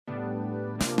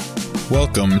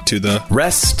Welcome to the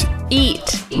Rest,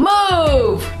 Eat,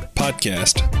 Move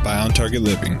podcast by On Target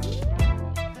Living.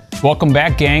 Welcome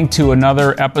back, gang, to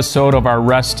another episode of our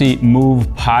Rest, Eat, Move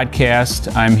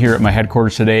podcast. I'm here at my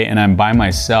headquarters today, and I'm by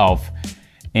myself.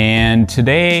 And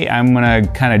today, I'm going to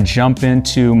kind of jump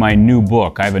into my new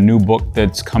book. I have a new book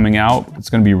that's coming out. It's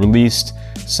going to be released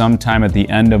sometime at the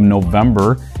end of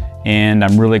November, and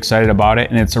I'm really excited about it.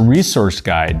 And it's a resource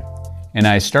guide. And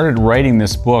I started writing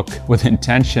this book with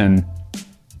intention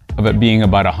of it being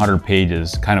about 100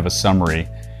 pages, kind of a summary,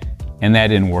 and that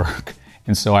didn't work.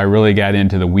 And so I really got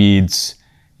into the weeds,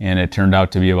 and it turned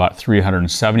out to be about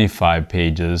 375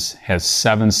 pages, has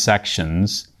 7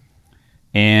 sections,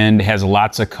 and has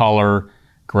lots of color,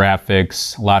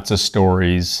 graphics, lots of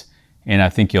stories, and I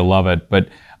think you'll love it. But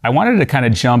I wanted to kind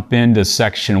of jump into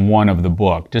section 1 of the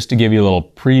book, just to give you a little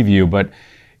preview. But,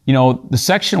 you know, the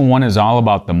section 1 is all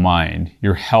about the mind.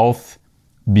 Your health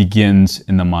begins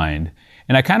in the mind.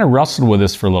 And I kind of wrestled with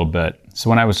this for a little bit. So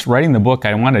when I was writing the book,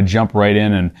 I wanted to jump right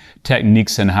in and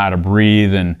techniques on how to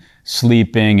breathe and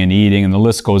sleeping and eating, and the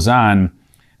list goes on.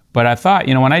 But I thought,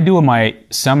 you know, when I do my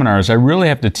seminars, I really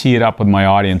have to tee it up with my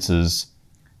audiences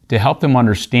to help them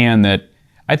understand that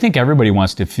I think everybody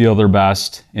wants to feel their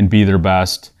best and be their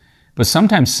best. But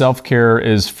sometimes self-care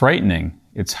is frightening.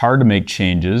 It's hard to make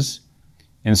changes.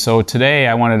 And so today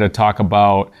I wanted to talk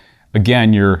about,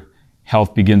 again, your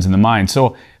health begins in the mind.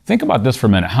 So think about this for a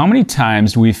minute. How many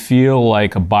times do we feel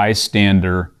like a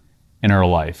bystander in our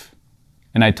life?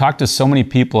 And I talk to so many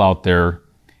people out there,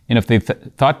 and if they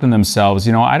thought to themselves,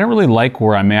 you know, I don't really like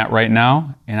where I'm at right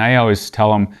now, and I always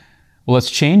tell them, well, let's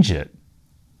change it.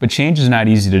 But change is not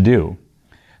easy to do.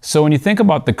 So when you think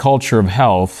about the culture of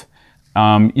health,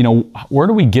 you know, where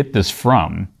do we get this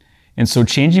from? And so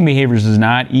changing behaviors is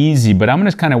not easy, but I'm going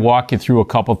to kind of walk you through a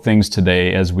couple things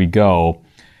today as we go.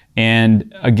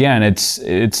 And again, it's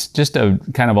just a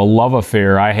kind of a love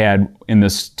affair I had in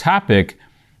this topic,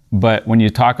 but when you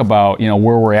talk about, you know,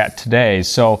 where we're at today.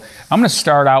 So I'm going to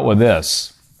start out with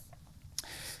this.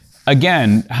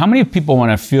 Again, how many people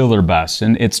want to feel their best?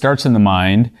 And it starts in the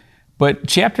mind, but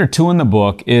chapter 2 in the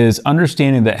book is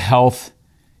understanding that health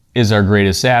is our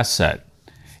greatest asset.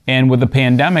 And with the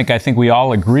pandemic, I think we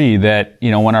all agree that,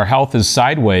 you know, when our health is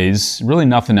sideways, really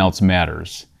nothing else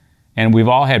matters. And we've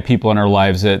all had people in our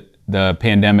lives that the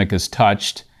pandemic has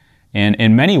touched, and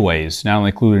in many ways, not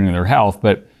only including their health,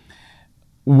 but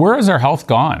where has our health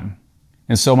gone?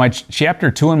 And so my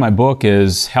chapter 2 in my book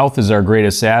is health is our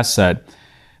greatest asset.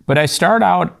 But I start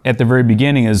out at the very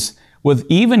beginning is with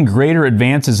even greater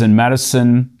advances in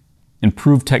medicine,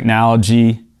 improved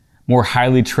technology, more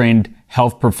highly trained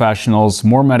health professionals,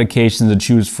 more medications to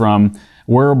choose from,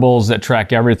 wearables that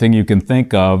track everything you can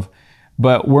think of,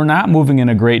 but we're not moving in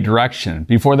a great direction.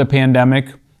 Before the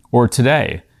pandemic or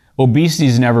today,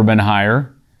 obesity's never been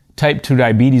higher. Type 2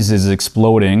 diabetes is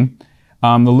exploding.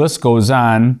 The list goes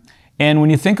on. And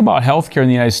when you think about healthcare in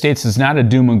the United States, it's not a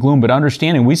doom and gloom, but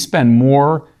understanding we spend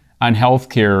more on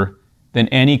healthcare than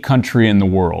any country in the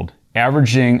world,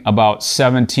 averaging about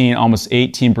 17, almost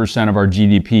 18% of our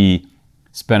GDP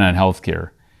spent on healthcare.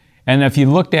 And if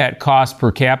you looked at cost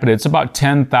per capita, it's about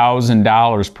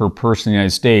 $10,000 per person in the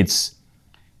United States.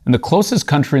 And the closest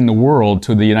country in the world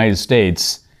to the United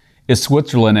States is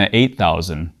Switzerland at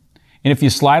 $8,000. And if you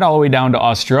slide all the way down to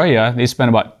Australia, they spend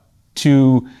about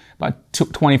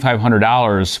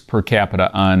 $2,500 per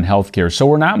capita on healthcare. So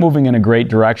we're not moving in a great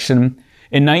direction.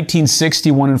 In 1960,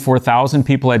 1 in 4,000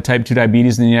 people had type 2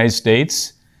 diabetes in the United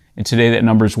States. And today that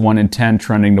number is 1 in 10,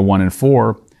 trending to 1 in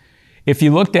 4. If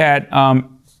you looked at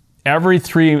every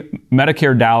 3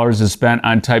 Medicare dollars is spent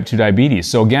on type 2 diabetes.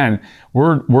 So again,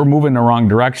 we're moving in the wrong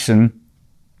direction.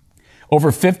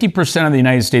 Over 50% of the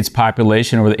United States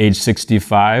population over the age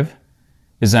 65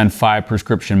 is on 5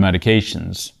 prescription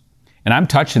medications. And I'm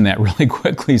touching that really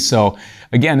quickly. So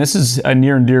again, this is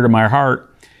near and dear to my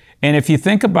heart. And if you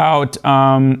think about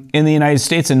in the United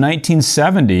States in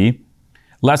 1970,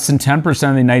 less than 10%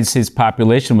 of the United States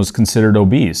population was considered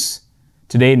obese.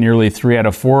 Today, nearly 3 out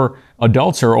of 4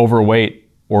 adults are overweight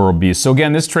or obese. So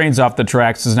again, this train's off the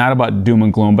tracks. It's not about doom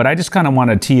and gloom, but I just kind of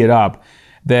want to tee it up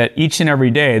that each and every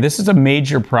day, this is a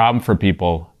major problem for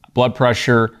people. Blood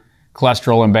pressure,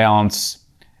 cholesterol imbalance,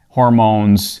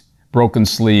 hormones, broken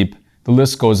sleep, the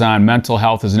list goes on. Mental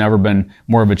health has never been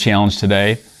more of a challenge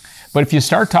today. But if you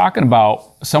start talking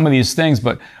about some of these things,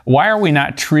 but why are we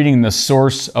not treating the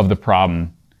source of the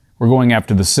problem? We're going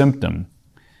after the symptom.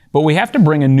 But we have to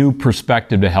bring a new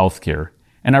perspective to healthcare.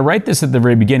 And I write this at the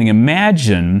very beginning.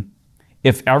 Imagine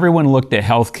if everyone looked at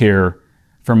healthcare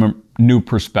from a new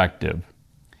perspective.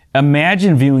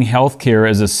 Imagine viewing healthcare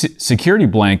as a security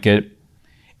blanket.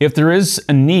 If there is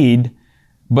a need,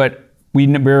 but we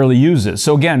barely use it.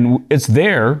 So again, it's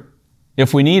there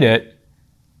if we need it,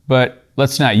 but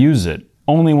let's not use it,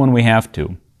 only when we have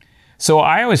to. So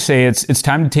I always say it's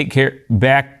time to take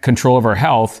back control of our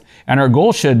health, and our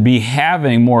goal should be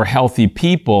having more healthy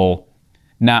people,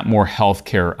 not more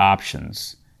healthcare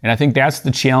options. And I think that's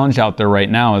the challenge out there right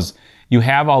now is you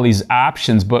have all these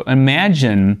options, but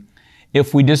imagine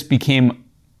if we just became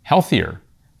healthier,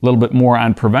 a little bit more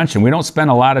on prevention. We don't spend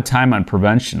a lot of time on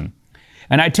prevention.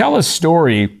 And I tell a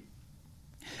story.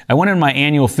 I went in my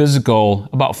annual physical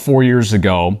about 4 years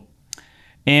ago,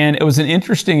 and it was an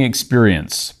interesting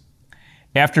experience.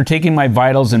 After taking my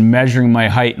vitals and measuring my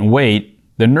height and weight,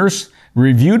 the nurse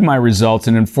reviewed my results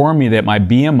and informed me that my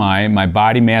BMI, my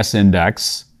body mass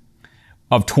index,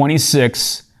 of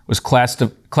 26 was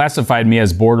classified me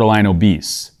as borderline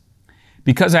obese.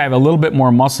 Because I have a little bit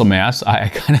more muscle mass, I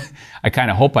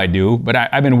kind of hope I do, but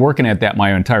I've been working at that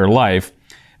my entire life.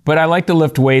 But I like to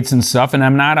lift weights and stuff, and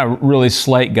I'm not a really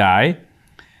slight guy.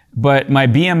 But my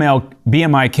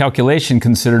BMI calculation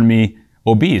considered me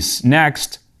obese.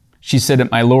 Next, she said that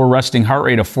my lower resting heart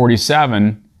rate of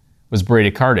 47 was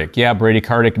bradycardic. Yeah,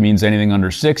 bradycardic means anything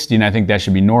under 60, and I think that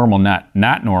should be normal, not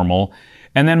normal.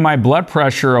 And then my blood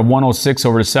pressure of 106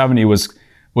 over 70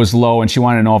 was low, and she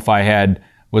wanted to know if I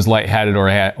was lightheaded or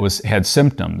had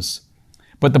symptoms.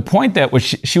 But the point that was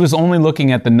she was only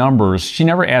looking at the numbers. She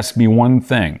never asked me one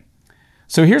thing.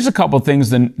 So here's a couple things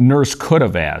the nurse could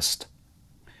have asked.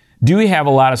 Do you have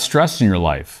a lot of stress in your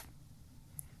life?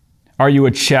 Are you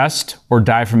a chest or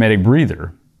diaphragmatic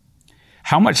breather?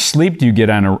 How much sleep do you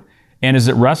get and is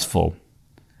it restful?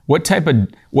 What type of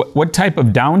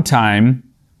downtime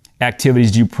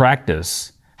activities do you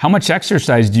practice? How much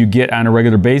exercise do you get on a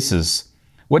regular basis?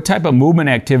 What type of movement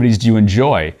activities do you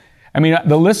enjoy? I mean,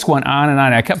 the list went on and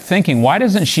on. I kept thinking, why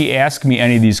doesn't she ask me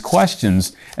any of these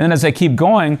questions? And then as I keep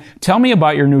going, tell me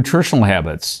about your nutritional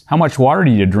habits. How much water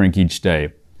do you drink each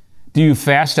day? Do you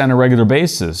fast on a regular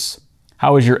basis?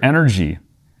 How is your energy?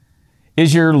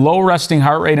 Is your low resting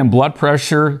heart rate and blood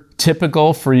pressure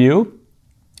typical for you?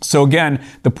 So again,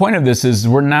 the point of this is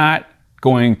we're not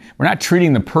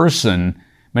treating the person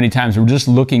many times, we're just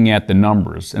looking at the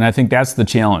numbers. And I think that's the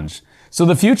challenge. So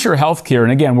the future of healthcare,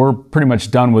 and again, we're pretty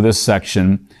much done with this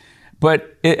section,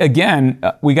 but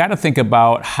we got to think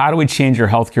about how do we change our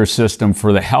healthcare system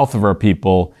for the health of our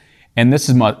people, and this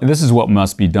is what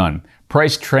must be done.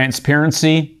 Price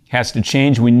transparency has to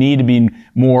change. We need to be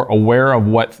more aware of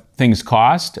what things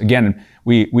cost. Again,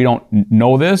 we don't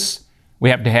know this. We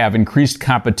have to have increased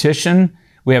competition.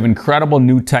 We have incredible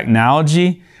new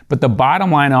technology, but the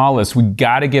bottom line of all this, we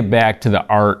got to get back to the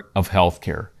art of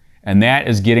healthcare. And that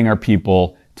is getting our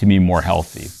people to be more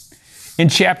healthy. In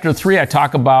chapter 3, I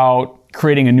talk about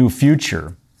creating a new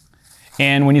future.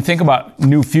 And when you think about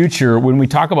new future, when we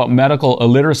talk about medical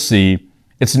illiteracy,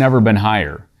 it's never been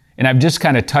higher. And I've just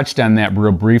kind of touched on that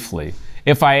real briefly.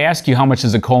 If I ask you how much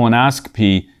is a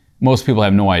colonoscopy, most people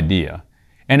have no idea.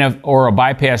 Or a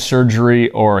bypass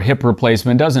surgery or a hip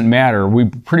replacement, doesn't matter. We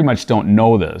pretty much don't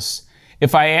know this.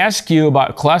 If I ask you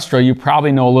about cholesterol, you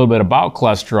probably know a little bit about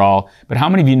cholesterol, but how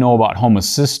many of you know about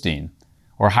homocysteine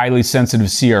or highly sensitive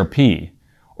CRP?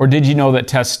 Or did you know that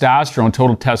testosterone,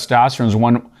 total testosterone, is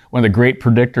one of the great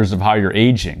predictors of how you're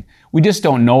aging? We just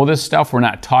don't know this stuff. We're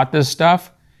not taught this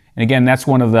stuff. And again, that's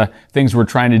one of the things we're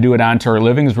trying to do at On Target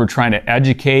Living is we're trying to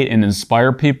educate and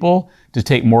inspire people to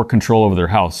take more control over their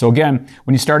health. So again,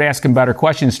 when you start asking better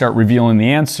questions, start revealing the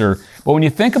answer. But when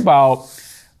you think about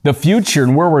the future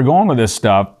and where we're going with this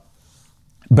stuff,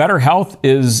 better health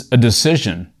is a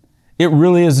decision. It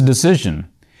really is a decision.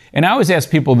 And I always ask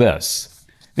people this.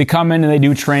 They come in and they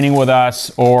do training with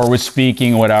us or with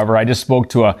speaking, whatever. I just spoke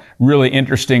to a really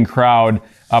interesting crowd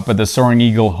up at the Soaring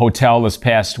Eagle Hotel this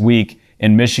past week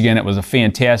in Michigan. It was a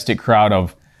fantastic crowd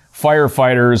of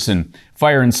firefighters and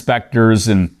fire inspectors.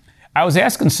 And I was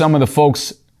asking some of the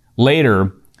folks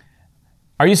later,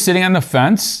 are you sitting on the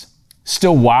fence?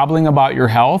 Still wobbling about your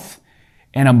health?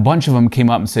 And a bunch of them came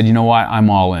up and said, you know what,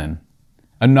 I'm all in.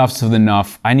 Enough's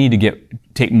enough. I need to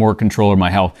take more control of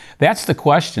my health. That's the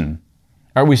question.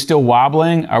 Are we still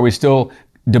wobbling? Are we still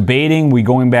debating? We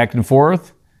going back and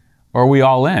forth? Or are we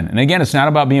all in? And again, it's not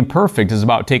about being perfect. It's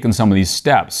about taking some of these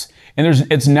steps. And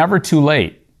it's never too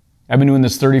late. I've been doing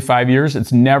this 35 years.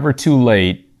 It's never too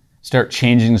late. Start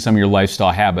changing some of your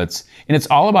lifestyle habits. And it's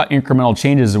all about incremental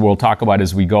changes that we'll talk about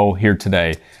as we go here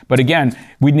today. But again,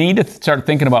 we need to start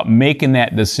thinking about making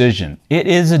that decision. It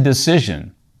is a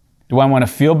decision. Do I want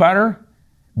to feel better,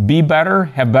 be better,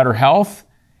 have better health?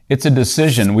 It's a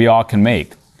decision we all can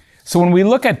make. So when we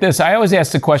look at this, I always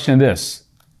ask the question of this.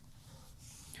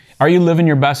 Are you living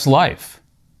your best life?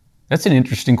 That's an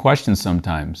interesting question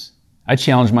sometimes. I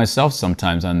challenge myself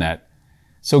sometimes on that.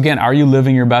 So again, are you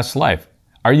living your best life?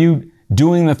 Are you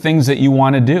doing the things that you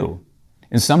want to do?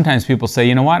 And sometimes people say,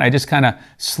 you know what, I just kind of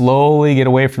slowly get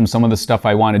away from some of the stuff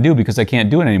I want to do because I can't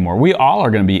do it anymore. We all are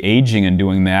going to be aging and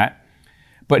doing that.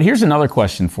 But here's another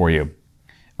question for you.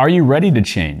 Are you ready to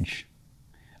change?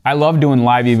 I love doing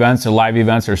live events. The live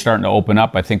events are starting to open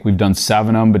up. I think we've done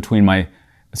 7 of them between my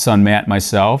son Matt and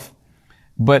myself.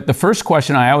 But the first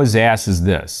question I always ask is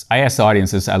this. I ask the audience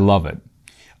this, I love it.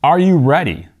 Are you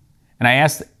ready? And I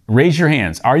ask, raise your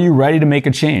hands. Are you ready to make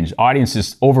a change? Audience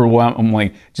just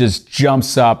overwhelmingly just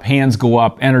jumps up, hands go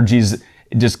up, energy's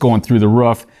just going through the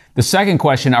roof. The second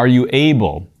question, are you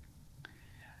able?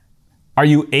 Are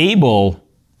you able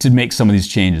to make some of these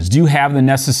changes? Do you have the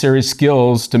necessary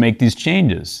skills to make these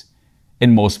changes?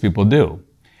 And most people do.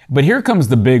 But here comes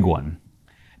the big one.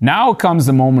 Now comes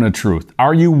the moment of truth.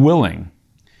 Are you willing?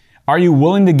 Are you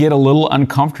willing to get a little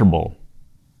uncomfortable?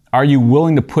 Are you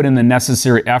willing to put in the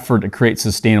necessary effort to create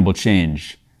sustainable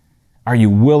change? Are you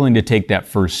willing to take that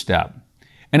first step?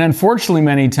 And unfortunately,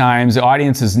 many times, the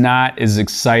audience is not as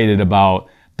excited about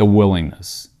the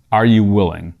willingness. Are you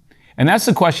willing? And that's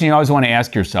the question you always want to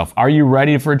ask yourself. Are you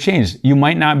ready for a change? You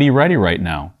might not be ready right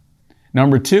now.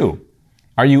 Number 2,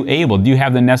 are you able? Do you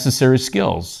have the necessary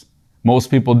skills?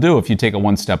 Most people do if you take it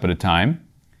one step at a time.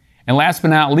 And last but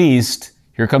not least,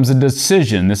 here comes a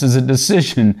decision. This is a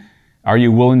decision. Are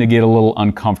you willing to get a little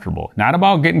uncomfortable? Not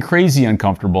about getting crazy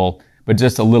uncomfortable, but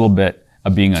just a little bit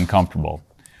of being uncomfortable.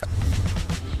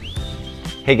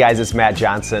 Hey guys, it's Matt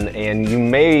Johnson, and you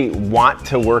may want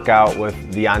to work out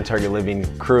with the On Target Living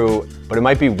crew, but it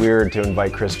might be weird to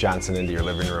invite Chris Johnson into your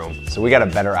living room. So we got a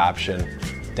better option.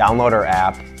 Download our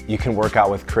app. You can work out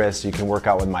with Chris, you can work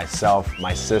out with myself,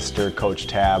 my sister, Coach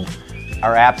Tab.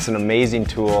 Our app's an amazing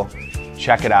tool.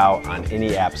 Check it out on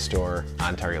any app store,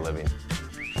 On Target Living.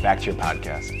 Back to your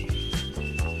podcast.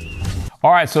 All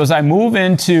right, so as I move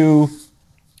into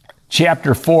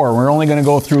chapter 4, we're only going to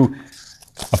go through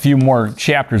a few more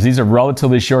chapters. These are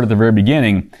relatively short at the very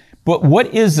beginning. But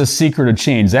what is the secret of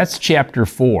change? That's chapter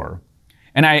 4.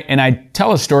 And I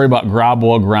tell a story about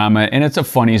Grobwell Grommet, and it's a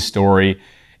funny story.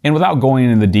 And without going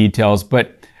into the details,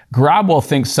 but Grobwell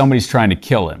thinks somebody's trying to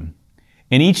kill him.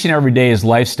 And each and every day his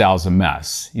lifestyle is a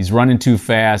mess. He's running too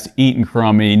fast, eating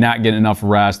crummy, not getting enough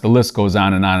rest. The list goes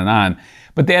on and on and on.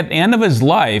 But at the end of his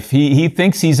life, he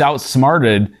thinks he's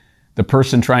outsmarted the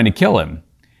person trying to kill him.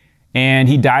 And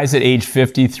he dies at age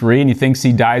 53, and he thinks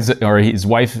he dies, or his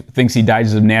wife thinks he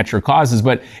dies of natural causes.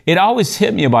 But it always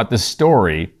hit me about this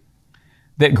story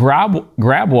that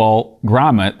Grobwell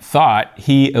Grommet thought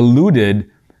he eluded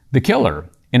the killer.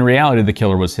 In reality, the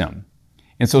killer was him.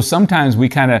 And so sometimes we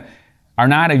kind of are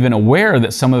not even aware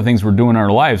that some of the things we're doing in our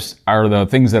lives are the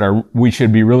things that we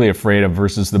should be really afraid of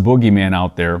versus the boogeyman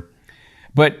out there.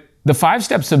 But the 5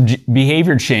 steps of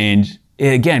behavior change,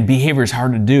 again, behavior is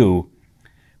hard to do,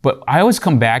 but I always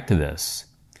come back to this.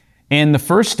 And the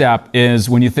first step is,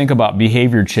 when you think about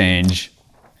behavior change,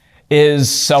 is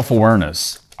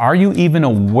self-awareness. Are you even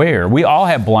aware? We all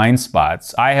have blind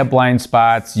spots. I have blind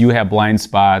spots, you have blind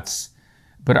spots,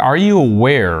 but are you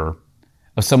aware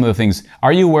of some of the things?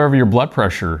 Are you aware of your blood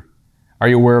pressure? Are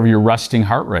you aware of your resting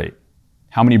heart rate?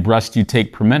 How many breaths do you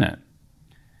take per minute?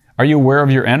 Are you aware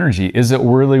of your energy? Is it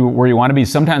really where you want to be?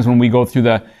 Sometimes when we go through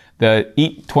the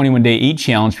Eat 21 Day Eat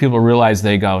Challenge, people realize,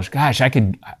 they go, gosh, I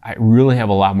really have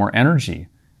a lot more energy.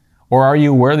 Or are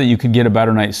you aware that you could get a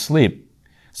better night's sleep?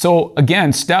 So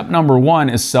again, step number 1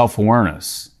 is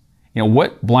self-awareness.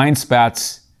 What blind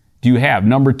spots do you have?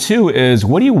 Number 2 is,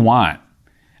 what do you want?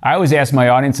 I always ask my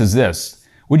audiences this.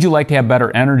 Would you like to have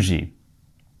better energy?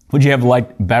 Would you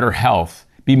have better health?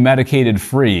 Be medicated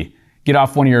free? Get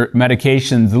off one of your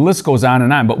medications? The list goes on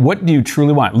and on. But what do you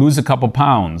truly want? Lose a couple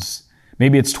pounds.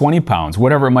 Maybe it's 20 pounds,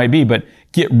 whatever it might be. But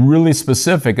get really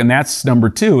specific. And that's number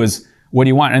 2 is, what do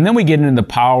you want? And then we get into the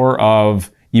power of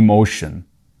emotion.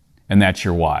 And that's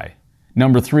your why.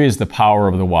 Number 3 is the power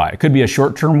of the why. It could be a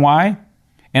short-term why.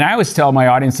 And I always tell my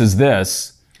audiences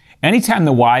this. Anytime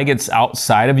the why gets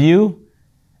outside of you,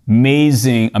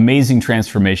 amazing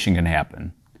transformation can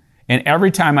happen. And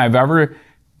every time I've ever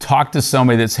talked to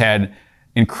somebody that's had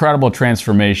incredible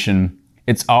transformation,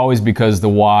 it's always because the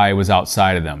why was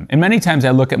outside of them. And many times I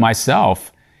look at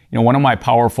myself, one of my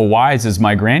powerful whys is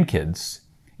my grandkids.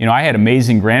 I had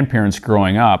amazing grandparents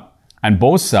growing up on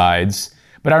both sides,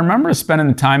 but I remember spending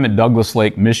the time at Douglas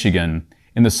Lake, Michigan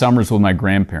in the summers with my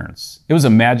grandparents. It was a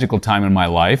magical time in my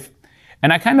life.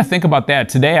 And I kind of think about that.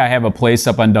 Today I have a place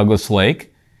up on Douglas Lake,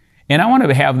 and I want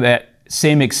to have that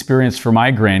same experience for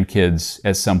my grandkids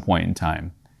at some point in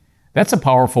time. That's a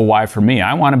powerful why for me.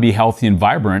 I want to be healthy and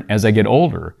vibrant as I get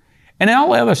older. And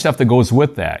all the other stuff that goes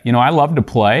with that. I love to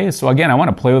play. So again, I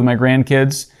want to play with my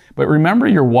grandkids. But remember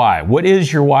your why. What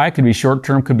is your why? Could be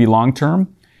short-term, could be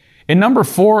long-term. And number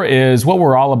 4 is what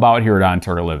we're all about here at On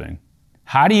Target Living.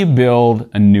 How do you build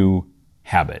a new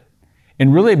habit?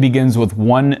 And really it begins with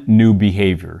one new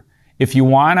behavior. If you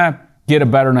want to get a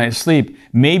better night's sleep,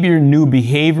 maybe your new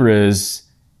behavior is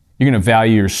you're going to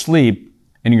value your sleep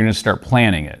and you're going to start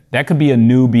planning it. That could be a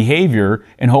new behavior,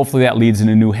 and hopefully that leads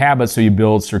into new habits so you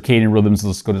build circadian rhythms, the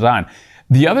list goes on.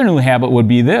 The other new habit would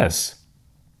be this.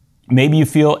 Maybe you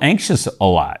feel anxious a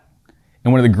lot.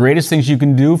 And one of the greatest things you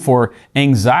can do for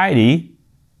anxiety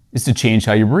is to change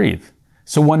how you breathe.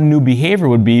 So one new behavior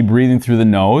would be breathing through the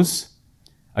nose,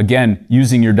 again,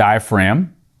 using your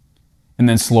diaphragm, and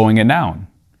then slowing it down.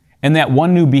 And that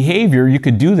one new behavior, you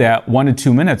could do that 1 to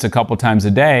 2 minutes a couple times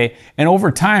a day. And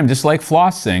over time, just like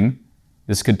flossing,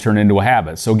 this could turn into a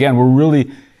habit. So again, we're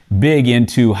really big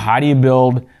into how do you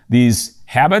build these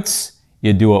habits?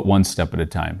 You do it one step at a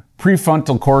time.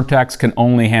 Prefrontal cortex can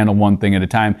only handle one thing at a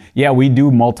time. Yeah, we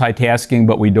do multitasking,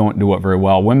 but we don't do it very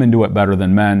well. Women do it better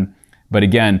than men. But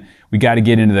again, we got to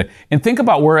get into and think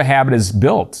about where a habit is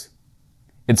built.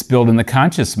 It's built in the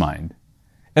conscious mind.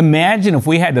 Imagine if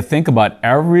we had to think about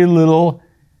every little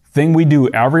thing we do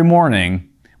every morning,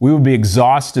 we would be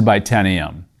exhausted by 10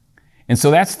 a.m. And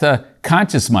so that's the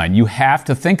conscious mind. You have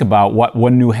to think about what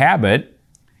one new habit,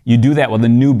 you do that with a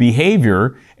new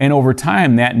behavior, and over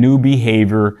time that new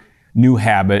behavior, new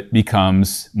habit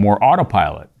becomes more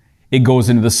autopilot. It goes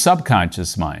into the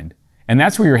subconscious mind. And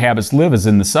that's where your habits live, is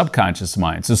in the subconscious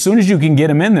mind. So as soon as you can get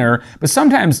them in there, but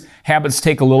sometimes habits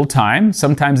take a little time,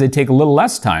 sometimes they take a little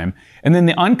less time, and then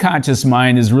the unconscious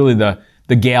mind is really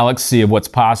the galaxy of what's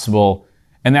possible,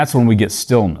 and that's when we get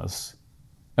stillness.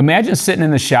 Imagine sitting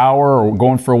in the shower or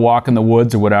going for a walk in the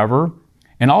woods or whatever,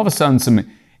 and all of a sudden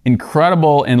some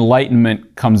incredible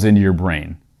enlightenment comes into your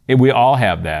brain. We all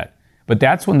have that, but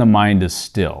that's when the mind is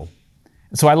still.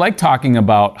 So I like talking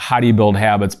about how do you build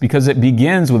habits, because it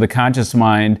begins with the conscious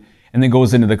mind and then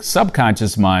goes into the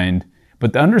subconscious mind.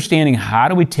 But the understanding how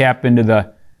do we tap into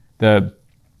the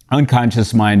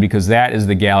unconscious mind, because that is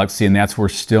the galaxy and that's where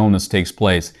stillness takes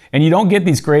place. And you don't get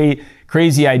these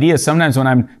crazy ideas. Sometimes when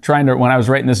I was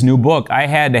writing this new book, I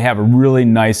had to have a really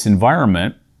nice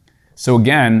environment. So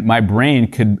again, my brain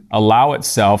could allow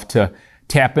itself to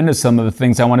tap into some of the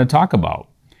things I want to talk about.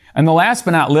 And the last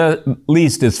but not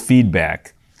least is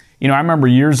feedback. I remember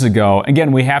years ago,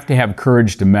 again, we have to have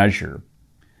courage to measure.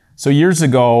 So years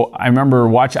ago, I remember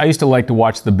I used to like to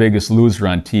watch The Biggest Loser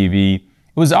on TV. It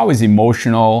was always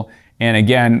emotional. And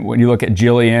again, when you look at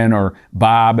Jillian or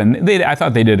Bob, and I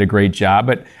thought they did a great job,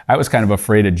 but I was kind of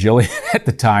afraid of Jillian at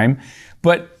the time.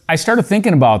 But I started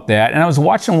thinking about that, and I was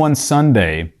watching one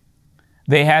Sunday.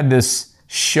 They had this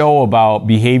show about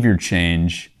behavior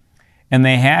change. And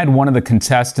they had one of the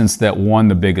contestants that won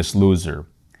The Biggest Loser.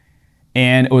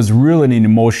 And it was really an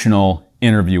emotional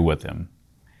interview with him.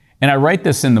 And I write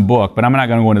this in the book, but I'm not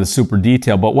going to go into the super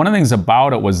detail. But one of the things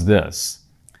about it was this.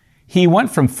 He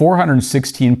went from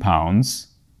 416 pounds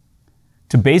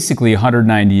to basically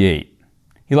 198.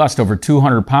 He lost over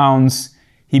 200 pounds.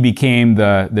 He became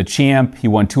the champ. He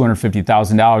won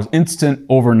 $250,000, instant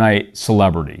overnight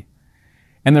celebrity.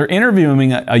 And they're interviewing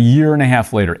him a year and a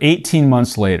half later, 18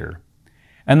 months later.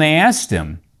 And they asked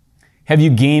him, have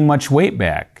you gained much weight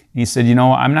back? He said,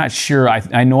 I'm not sure.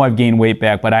 I know I've gained weight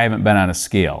back, but I haven't been on a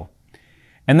scale.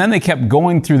 And then they kept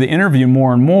going through the interview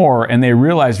more and more, and they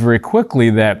realized very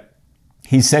quickly that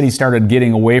he said he started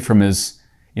getting away from his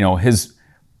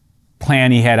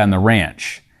plan he had on the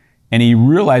ranch. And he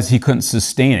realized he couldn't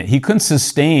sustain it. He couldn't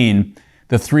sustain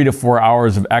the 3 to 4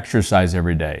 hours of exercise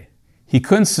every day. He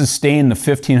couldn't sustain the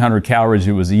 1,500 calories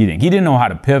he was eating. He didn't know how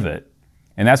to pivot.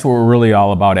 And that's what we're really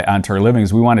all about at On Target Living,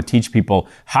 is we want to teach people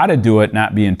how to do it,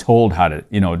 not being told how to,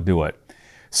 do it.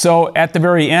 So at the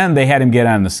very end, they had him get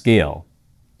on the scale.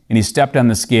 And he stepped on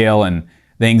the scale, and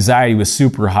the anxiety was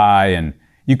super high, and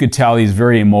you could tell he's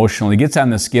very emotional. He gets on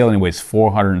the scale and he weighs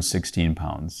 416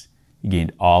 pounds. He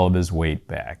gained all of his weight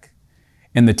back.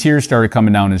 And the tears started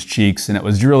coming down his cheeks, and it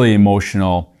was really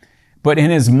emotional. But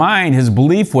in his mind, his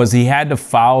belief was he had to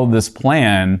follow this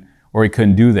plan or he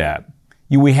couldn't do that.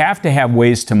 We have to have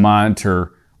ways to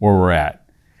monitor where we're at.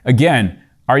 Again,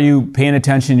 are you paying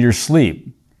attention to your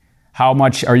sleep? How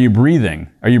much are you breathing?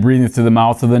 Are you breathing through the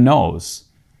mouth or the nose?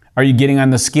 Are you getting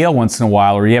on the scale once in a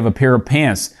while, or you have a pair of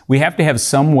pants? We have to have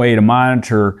some way to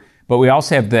monitor, but we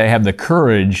also have to have the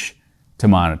courage to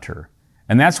monitor.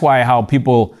 And that's why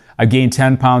I've gained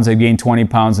 10 pounds, I've gained 20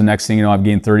 pounds, the next thing you know, I've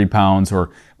gained 30 pounds,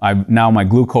 or now my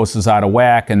glucose is out of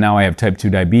whack, and now I have type 2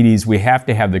 diabetes. We have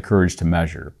to have the courage to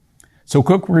measure. So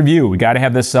quick review. We got to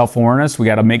have this self-awareness. We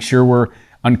got to make sure we're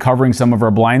uncovering some of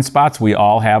our blind spots. We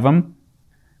all have them.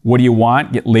 What do you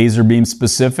want? Get laser beam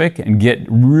specific and get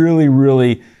really,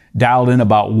 really dialed in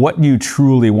about what you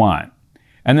truly want.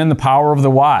 And then the power of the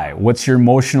why. What's your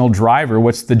emotional driver?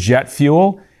 What's the jet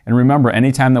fuel? And remember,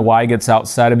 anytime the why gets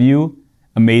outside of you,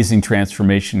 amazing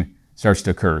transformation starts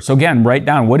to occur. So again, write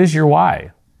down, what is your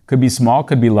why? Could be small,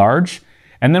 could be large.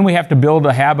 And then we have to build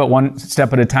a habit one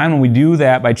step at a time, and we do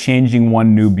that by changing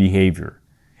one new behavior.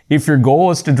 If your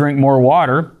goal is to drink more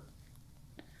water,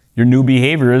 your new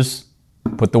behavior is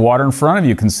put the water in front of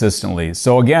you consistently.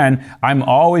 So again, I'm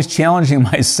always challenging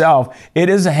myself. It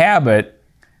is a habit,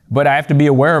 but I have to be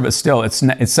aware of it still.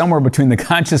 It's somewhere between the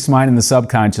conscious mind and the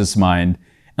subconscious mind.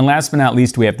 And last but not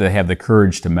least, we have to have the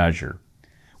courage to measure.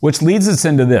 Which leads us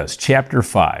into this, chapter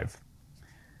 5.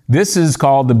 This is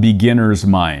called the beginner's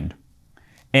mind.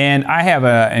 And I have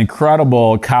an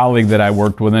incredible colleague that I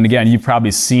worked with. And again, you've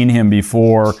probably seen him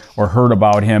before or heard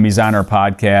about him. He's on our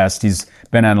podcast. He's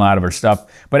been on a lot of our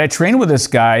stuff. But I trained with this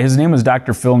guy. His name was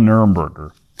Dr. Phil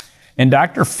Nurenberger. And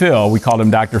Dr. Phil, we called him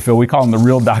Dr. Phil. We call him the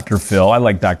real Dr. Phil. I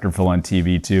like Dr. Phil on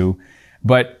TV too.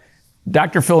 But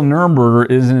Dr. Phil Nurenberger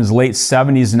is in his late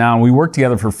 70s now. And we worked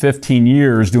together for 15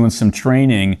 years doing some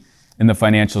training in the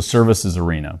financial services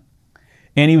arena.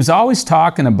 And he was always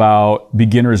talking about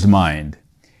beginner's mind.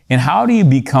 And how do you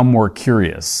become more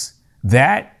curious?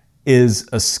 That is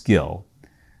a skill.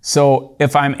 So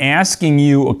if I'm asking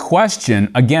you a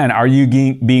question, again, are you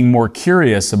being more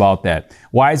curious about that?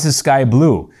 Why is the sky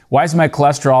blue? Why is my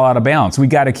cholesterol out of balance? We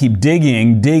got to keep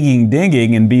digging,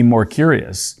 and be more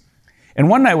curious. And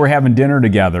one night we're having dinner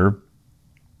together,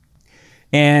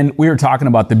 and we were talking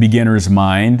about the beginner's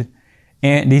mind.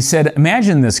 And he said,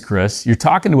 imagine this, Chris. You're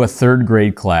talking to a third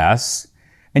grade class,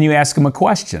 and you ask them a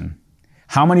question.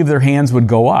 How many of their hands would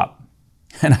go up?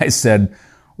 And I said,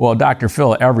 well, Dr.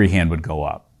 Phil, every hand would go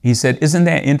up. He said, isn't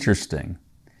that interesting?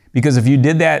 Because if you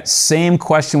did that same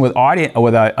question with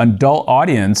an adult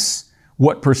audience,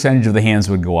 what percentage of the hands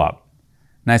would go up?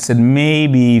 And I said,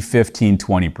 maybe 15,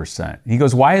 20%. He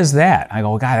goes, why is that? I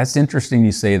go, God, that's interesting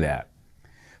you say that.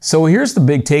 So here's the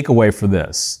big takeaway for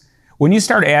this. When you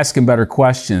start asking better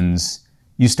questions,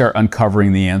 you start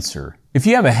uncovering the answer. If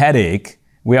you have a headache,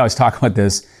 we always talk about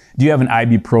this, do you have an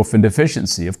ibuprofen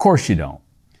deficiency? Of course you don't.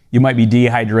 You might be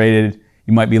dehydrated,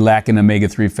 you might be lacking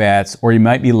omega-3 fats, or you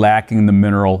might be lacking the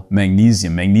mineral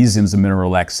magnesium. Magnesium is a mineral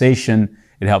relaxation.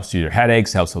 It helps with your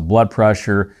headaches, helps with blood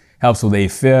pressure, helps with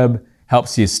AFib,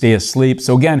 helps you stay asleep.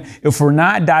 So again, if we're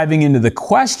not diving into the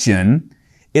question,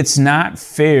 it's not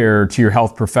fair to your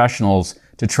health professionals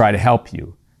to try to help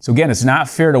you. So again, it's not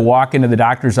fair to walk into the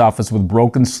doctor's office with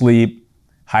broken sleep,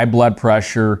 high blood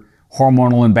pressure,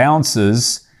 hormonal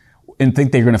imbalances, and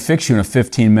think they're going to fix you in a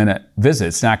 15-minute visit.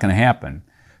 It's not going to happen.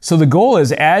 So the goal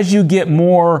is, as you get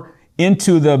more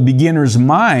into the beginner's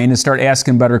mind and start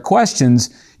asking better questions,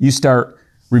 you start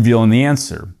revealing the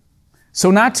answer.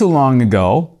 So not too long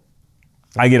ago,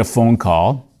 I get a phone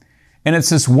call, and it's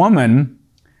this woman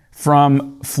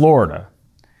from Florida,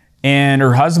 and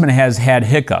her husband has had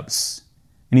hiccups,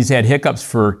 and he's had hiccups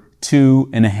for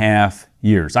 2.5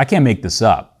 years. I can't make this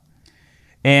up.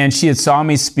 And she had saw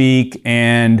me speak,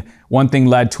 and one thing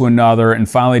led to another, and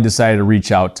finally decided to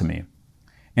reach out to me.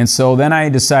 And so then I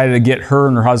decided to get her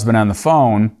and her husband on the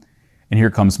phone, and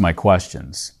here comes my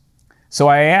questions. So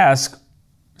I asked,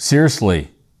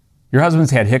 seriously, your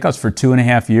husband's had hiccups for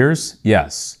 2.5 years?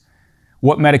 Yes.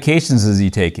 What medications is he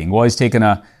taking? Well, he's taking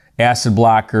a acid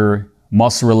blocker,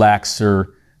 muscle relaxer,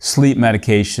 sleep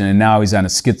medication, and now he's on a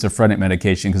schizophrenic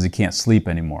medication because he can't sleep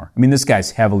anymore. I mean, this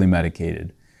guy's heavily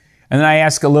medicated. And then I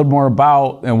ask a little more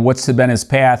about what's been his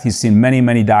path. He's seen many,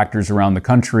 many doctors around the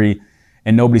country,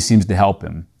 and nobody seems to help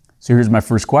him. So here's my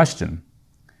first question.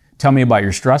 Tell me about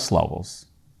your stress levels.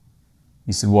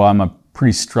 He said, well, I'm a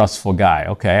pretty stressful guy.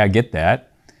 Okay, I get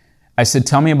that. I said,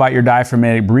 tell me about your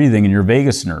diaphragmatic breathing and your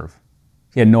vagus nerve.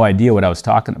 He had no idea what I was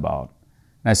talking about.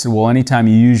 And I said, well, anytime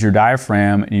you use your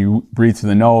diaphragm and you breathe through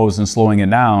the nose and slowing it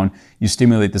down, you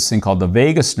stimulate this thing called the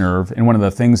vagus nerve. And one of the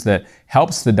things that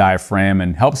helps the diaphragm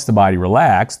and helps the body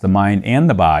relax, the mind and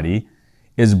the body,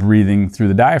 is breathing through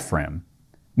the diaphragm.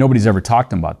 Nobody's ever talked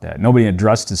to him about that. Nobody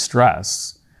addressed his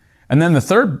stress. And then the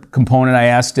third component, I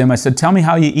asked him, I said, tell me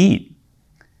how you eat.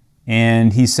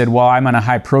 And he said, well, I'm on a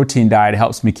high protein diet. It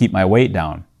helps me keep my weight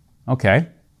down. Okay.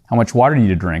 How much water do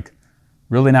you drink?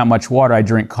 Really not much water. I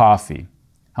drink coffee.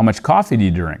 How much coffee do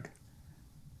you drink?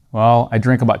 Well, I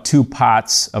drink about 2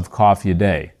 pots of coffee a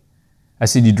day. I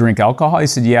said, you drink alcohol? He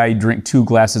said, yeah, you drink 2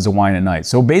 glasses of wine a night.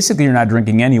 So basically, you're not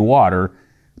drinking any water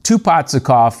 2 pots of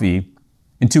coffee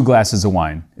and 2 glasses of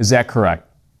wine. Is that correct?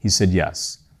 He said,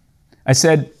 yes. I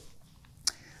said,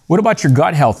 what about your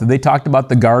gut health? Have they talked about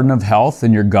the garden of health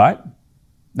in your gut?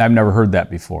 I've never heard that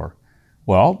before.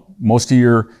 Well,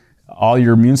 all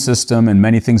your immune system and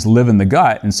many things live in the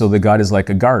gut, and so the gut is like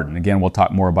a garden. Again, we'll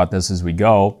talk more about this as we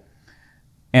go.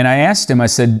 And I asked him, I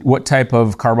said, what type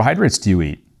of carbohydrates do you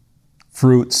eat?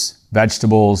 Fruits,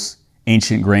 vegetables,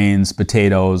 ancient grains,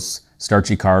 potatoes,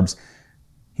 starchy carbs.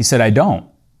 He said, I don't.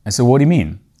 I said, what do you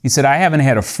mean? He said, I haven't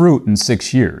had a fruit in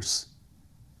 6 years.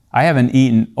 I haven't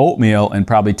eaten oatmeal in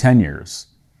probably 10 years.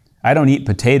 I don't eat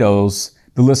potatoes.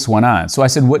 The list went on. So I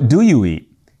said, what do you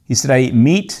eat? He said, I eat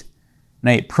meat and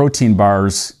I eat protein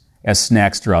bars as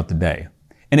snacks throughout the day.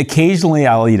 And occasionally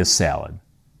I'll eat a salad.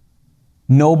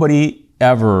 Nobody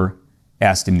ever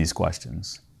asked him these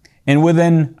questions. And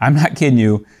within, I'm not kidding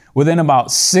you, within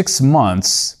about 6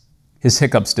 months, his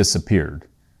hiccups disappeared.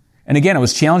 And again, it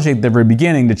was challenging at the very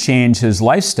beginning to change his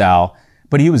lifestyle,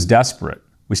 but he was desperate.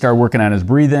 We started working on his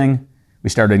breathing. We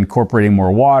started incorporating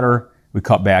more water. We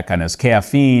cut back on his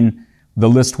caffeine. The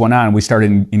list went on. We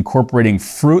started incorporating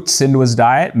fruits into his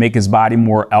diet, make his body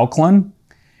more alkaline.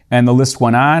 And the list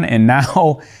went on. And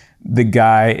now the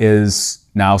guy is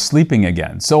now sleeping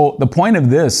again. So the point of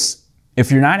this, if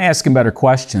you're not asking better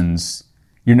questions,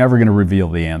 you're never going to reveal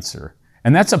the answer.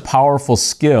 And that's a powerful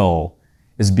skill,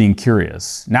 is being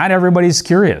curious. Not everybody's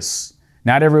curious.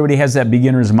 Not everybody has that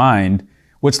beginner's mind,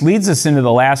 which leads us into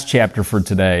the last chapter for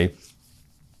today.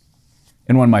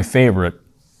 And one of my favorite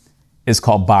is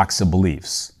called Box of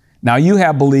Beliefs. Now you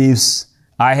have beliefs,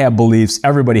 I have beliefs,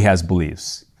 everybody has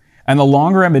beliefs. And the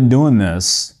longer I've been doing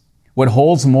this, what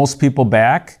holds most people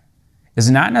back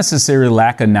is not necessarily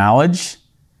lack of knowledge,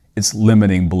 it's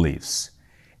limiting beliefs.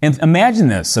 And imagine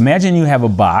this, imagine you have a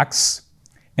box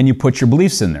and you put your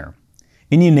beliefs in there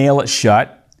and you nail it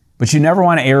shut, but you never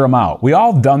want to air them out. We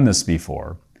all have done this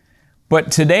before.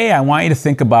 But today I want you to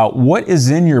think about what is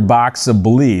in your box of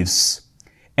beliefs,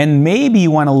 and maybe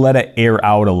you want to let it air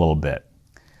out a little bit.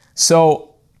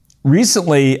 So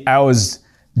recently I was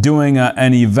doing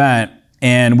an event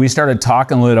and we started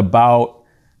talking a little about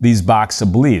these box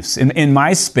of beliefs. In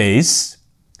my space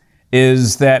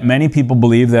is that many people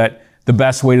believe that the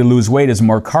best way to lose weight is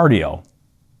more cardio.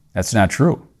 That's not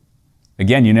true.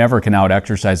 Again, you never can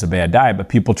out-exercise a bad diet, but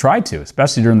people try to,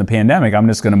 especially during the pandemic. I'm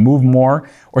just going to move more,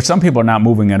 or some people are not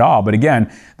moving at all. But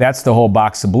again, that's the whole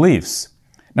box of beliefs.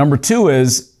 Number 2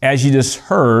 is, as you just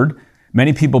heard,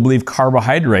 many people believe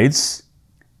carbohydrates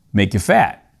make you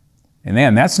fat. And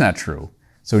then that's not true.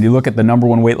 So when you look at the number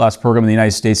 1 weight loss program in the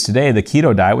United States today, the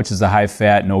keto diet, which is a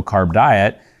high-fat, no-carb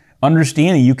diet,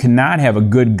 understanding you cannot have a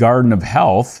good garden of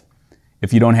health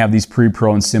if you don't have these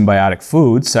pre-pro and symbiotic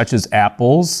foods, such as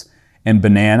apples and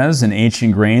bananas and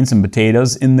ancient grains and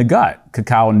potatoes in the gut,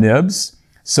 cacao nibs.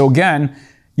 So again,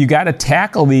 you got to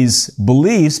tackle these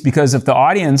beliefs, because if the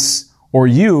audience or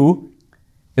you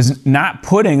is not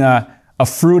putting a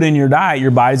fruit in your diet,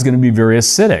 your body's going to be very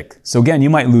acidic. So again, you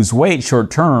might lose weight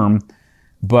short term,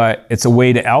 but it's a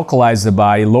way to alkalize the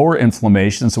body, lower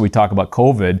inflammation. So we talk about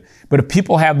COVID. But if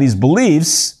people have these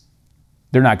beliefs,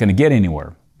 they're not going to get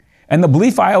anywhere. And the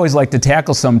belief I always like to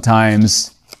tackle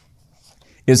sometimes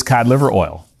is cod liver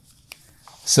oil.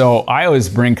 So I always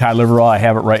bring cod liver oil. I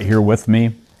have it right here with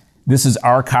me. This is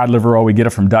our cod liver oil. We get it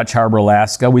from Dutch Harbor,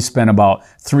 Alaska. We spent about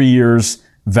 3 years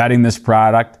vetting this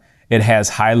product. It has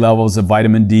high levels of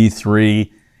vitamin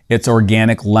D3. It's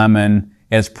organic lemon.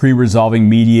 It has pre-resolving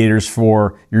mediators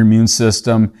for your immune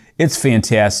system. It's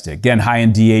fantastic. Again, high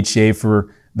in DHA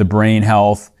for the brain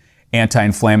health,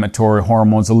 anti-inflammatory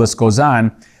hormones, the list goes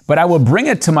on. But I will bring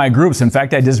it to my groups. In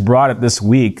fact, I just brought it this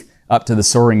week up to the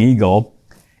Soaring Eagle.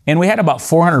 And we had about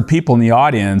 400 people in the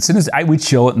audience, and we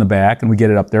chill it in the back and we get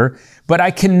it up there. But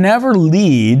I can never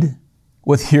lead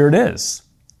with here it is.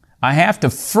 I have to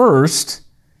first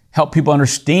help people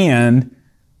understand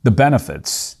the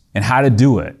benefits and how to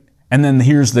do it. And then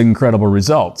here's the incredible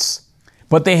results.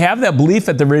 But they have that belief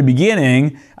at the very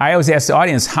beginning. I always ask the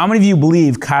audience, how many of you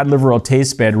believe cod liver oil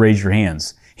tastes bad? Raise your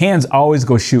hands. Hands always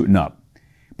go shooting up.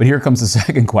 But here comes the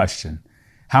second question.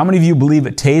 How many of you believe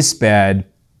it tastes bad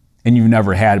and you've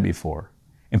never had it before?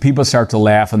 And people start to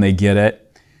laugh and they get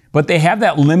it. But they have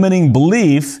that limiting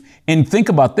belief. And think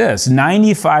about this,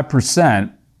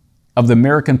 95% of the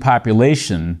American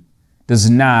population does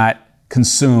not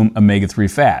consume omega-3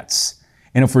 fats.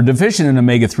 And if we're deficient in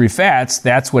omega-3 fats,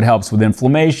 that's what helps with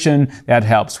inflammation, that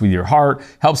helps with your heart,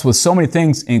 helps with so many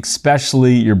things,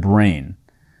 especially your brain.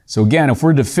 So again, if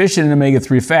we're deficient in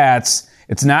omega-3 fats,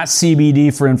 it's not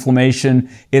CBD for inflammation,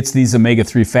 it's these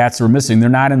omega-3 fats that we're missing. They're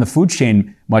not in the food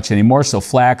chain much anymore, so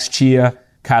flax, chia,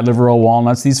 cod liver oil,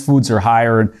 walnuts. These foods are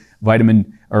higher in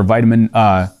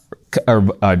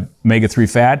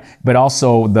omega-3 fat, but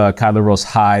also the cod liver oil is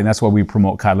high, and that's why we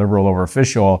promote cod liver oil over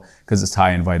fish oil, because it's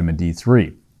high in vitamin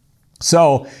D3.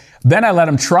 So then I let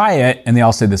them try it, and they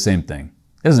all say the same thing.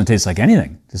 It doesn't taste like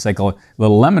anything, just like a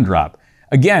little lemon drop.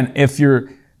 Again, if you're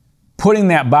putting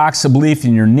that box of belief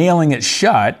and you're nailing it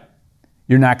shut,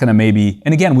 you're not going to maybe,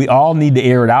 and again, we all need to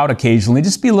air it out occasionally.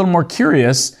 Just be a little more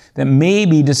curious that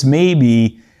maybe, just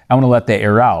maybe, I want to let that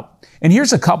air out. And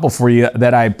here's a couple for you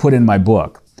that I put in my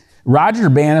book. Roger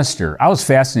Bannister, I was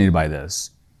fascinated by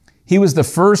this. He was the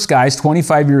first guy, he's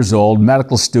 25 years old,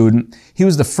 medical student. He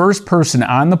was the first person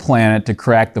on the planet to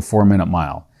crack the 4-minute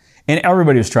mile. And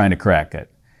everybody was trying to crack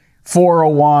it.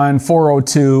 401,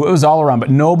 402, it was all around, but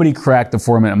nobody cracked the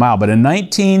 4-minute mile. But in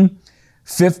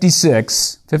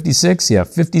 1956,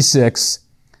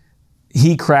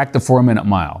 he cracked the 4-minute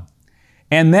mile.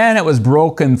 And then it was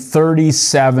broken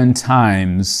 37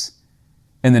 times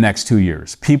in the next 2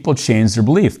 years. People changed their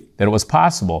belief that it was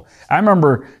possible. I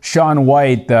remember Shaun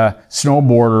White, the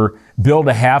snowboarder, built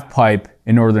a half pipe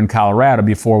in northern Colorado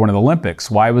before one of the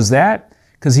Olympics. Why was that?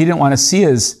 Because he didn't want to see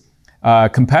his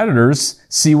competitors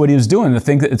see what he was doing, to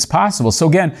think that it's possible. So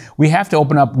again, we have to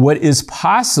open up what is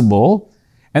possible.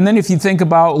 And then if you think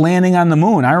about landing on the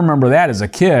moon, I remember that as a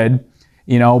kid,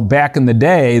 back in the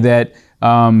day, that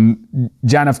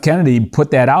John F. Kennedy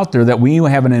put that out there, that we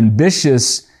have an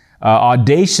ambitious,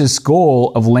 audacious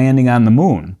goal of landing on the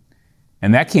moon.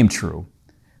 And that came true.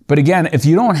 But again, if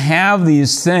you don't have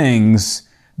these things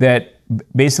that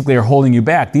basically are holding you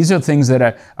back, these are things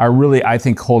that are really, I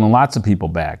think, holding lots of people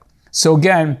back. So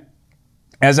again,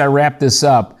 as I wrap this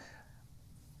up,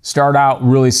 start out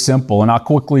really simple, and I'll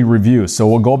quickly review. So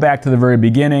we'll go back to the very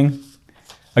beginning.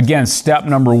 Again, step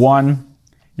number 1,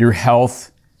 your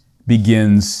health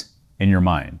begins in your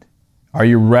mind. Are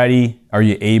you ready? Are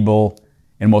you able?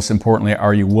 And most importantly,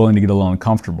 are you willing to get a little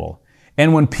uncomfortable?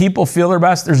 And when people feel their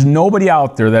best, there's nobody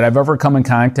out there that I've ever come in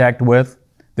contact with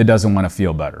that doesn't want to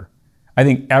feel better. I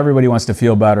think everybody wants to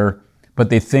feel better, but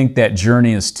they think that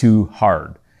journey is too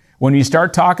hard. When you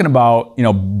start talking about,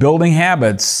 building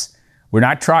habits, we're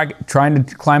not trying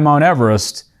to climb Mount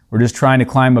Everest. We're just trying to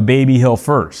climb a baby hill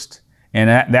first. And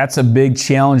that's a big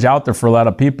challenge out there for a lot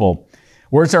of people.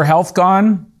 Where's our health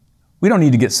gone? We don't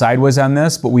need to get sideways on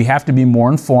this, but we have to be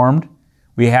more informed.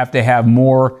 We have to have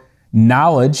more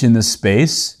knowledge in this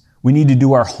space. We need to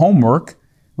do our homework.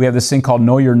 We have this thing called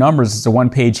Know Your Numbers. It's a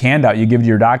 1-page handout you give to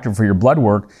your doctor for your blood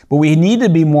work. But we need to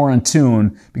be more in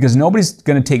tune, because nobody's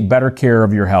going to take better care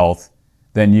of your health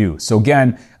than you. So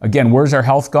again, where's our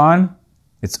health gone?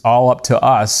 It's all up to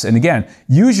us. And again,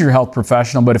 use your health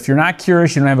professional, but if you're not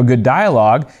curious, you don't have a good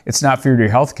dialogue, it's not fair to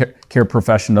your health care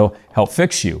professional to help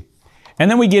fix you.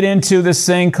 And then we get into this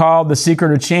thing called The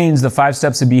Secret of Change, the 5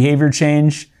 steps of behavior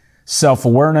change,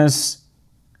 self-awareness,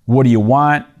 what do you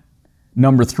want?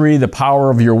 Number 3, the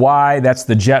power of your why, that's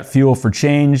the jet fuel for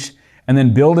change. And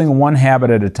then building one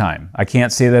habit at a time. I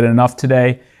can't say that enough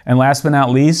today. And last but not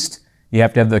least, you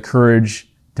have to have the courage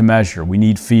to measure. We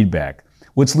need feedback.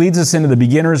 Which leads us into the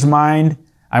beginner's mind.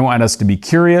 I want us to be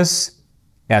curious,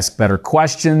 ask better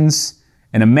questions,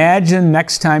 and imagine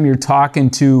next time you're talking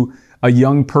to a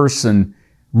young person,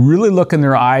 really look in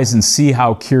their eyes and see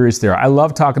how curious they are. I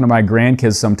love talking to my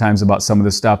grandkids sometimes about some of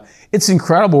this stuff. It's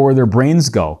incredible where their brains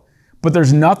go. But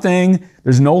there's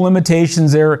no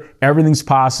limitations there. Everything's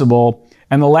possible.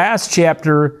 And the last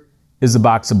chapter is the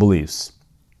box of beliefs.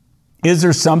 Is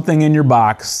there something in your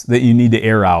box that you need to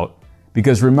air out?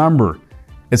 Because remember,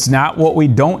 it's not what we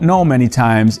don't know many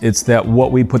times, it's that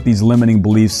what we put these limiting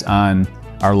beliefs on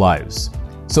our lives.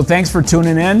 So thanks for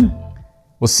tuning in.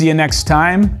 We'll see you next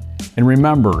time. And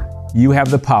remember, you have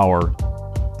the power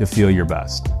to feel your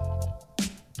best.